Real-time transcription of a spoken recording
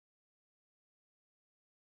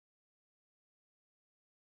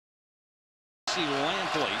Tracy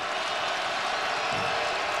Lampley.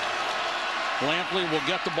 Lampley will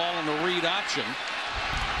get the ball in the read option.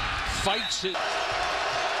 Fights it.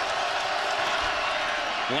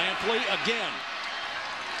 Lampley again.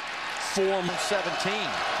 4-17.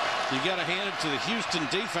 You got to hand it to the Houston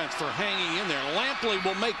defense for hanging in there. Lampley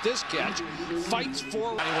will make this catch. Fights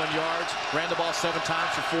for 91 yards. Ran the ball 7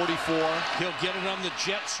 times for 44. He'll get it on the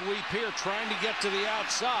jet sweep here, trying to get to the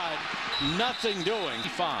outside. Nothing doing.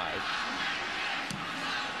 5.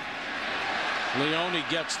 Leone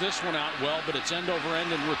gets this one out well, but it's end over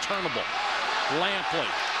end and returnable. Lampley.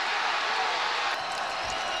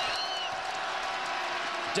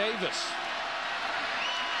 Davis.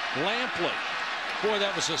 Lampley. Boy,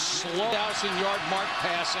 that was a slow 1,000-yard mark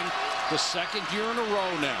passing. The second year in a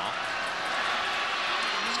row now.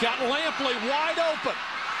 He's got Lampley wide open.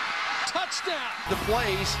 Touchdown. The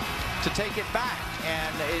plays to take it back.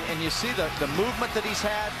 And you see the movement that he's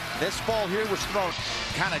had. This ball here was thrown.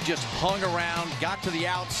 Kind of just hung around, got to the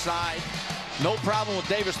outside. No problem with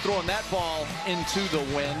Davis throwing that ball into the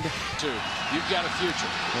wind. You've got a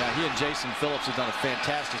future. Yeah, he and Jason Phillips have done a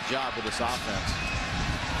fantastic job with this offense.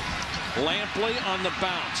 Lampley on the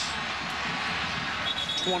bounce.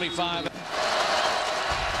 25.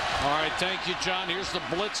 All right, thank you, John. Here's the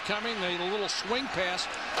blitz coming. A little swing pass.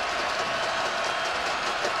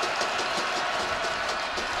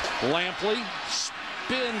 Lampley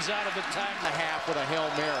spins out of attack. The half with a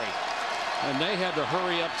Hail Mary. And they had to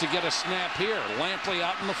hurry up to get a snap here. Lampley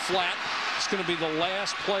out in the flat. It's going to be the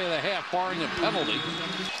last play of the half, barring a penalty.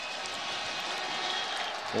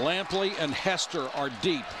 Lampley and Hester are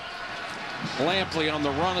deep. Lampley on the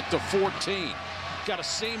run at the 14. Got a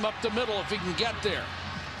seam up the middle if he can get there.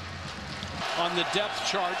 On the depth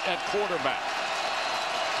chart at quarterback.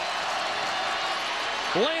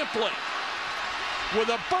 Lampley with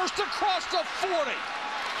a burst across the 40.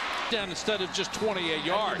 Down instead of just 28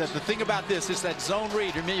 yards. The thing about this is that zone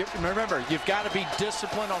read. Remember, you've got to be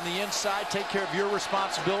disciplined on the inside. Take care of your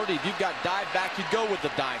responsibility. If you've got dive back, you go with the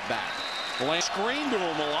dive back. Screen to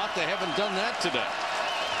him a lot. They haven't done that today.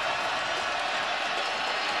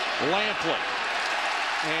 Lampley.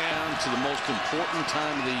 And to the most important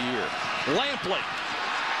time of the year. Lampley.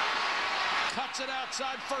 Cuts it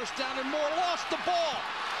outside, first down and more. Lost the ball.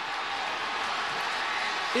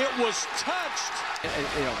 It was touched.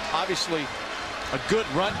 You know, obviously a good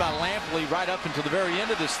run by Lampley right up until the very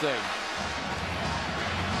end of this thing.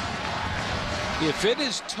 If it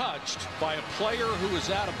is touched by a player who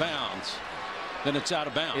is out of bounds, then it's out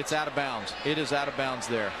of bounds. It's out of bounds. It is out of bounds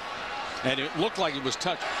there. And it looked like it was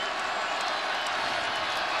touched.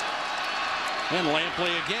 And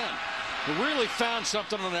Lampley again. He really found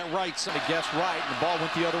something on that right side. He guessed right, and the ball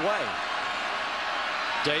went the other way.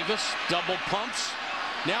 Davis double pumps.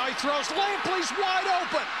 Now he throws. Lampley's wide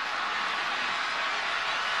open.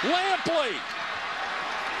 Lampley.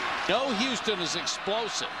 No, Houston is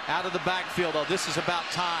explosive. Out of the backfield, though, this is about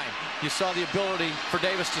time. You saw the ability for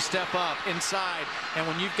Davis to step up inside. And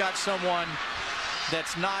when you've got someone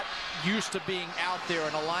that's not used to being out there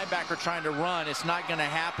and a linebacker trying to run, it's not going to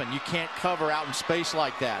happen. You can't cover out in space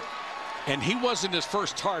like that. And he wasn't his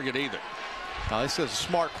first target either. This is a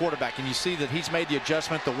smart quarterback, and you see that he's made the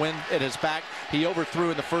adjustment. The wind at his back. He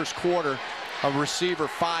overthrew in the first quarter a receiver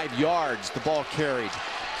 5 yards. The ball carried.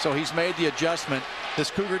 So he's made the adjustment. This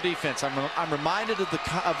Cougar defense, I'm reminded of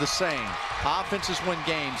the saying, offenses win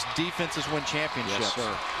games, defenses win championships. Yes,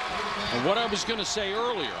 sir. And what I was going to say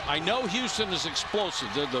earlier, I know Houston is explosive.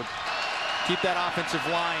 Keep that offensive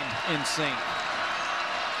line in sync.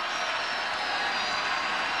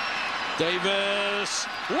 Davis,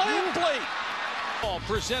 Lampley. Ball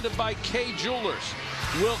presented by K Jewelers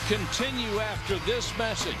will continue after this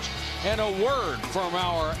message and a word from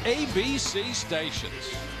our ABC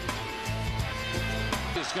stations.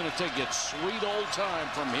 It's going to take its sweet old time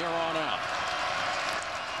from here on out.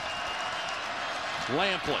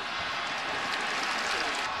 Lampley.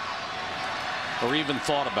 Or even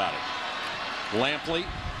thought about it. Lampley.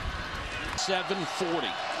 740.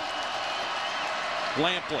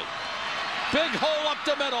 Lampley. Big hole up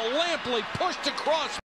the middle. Lampley pushed across.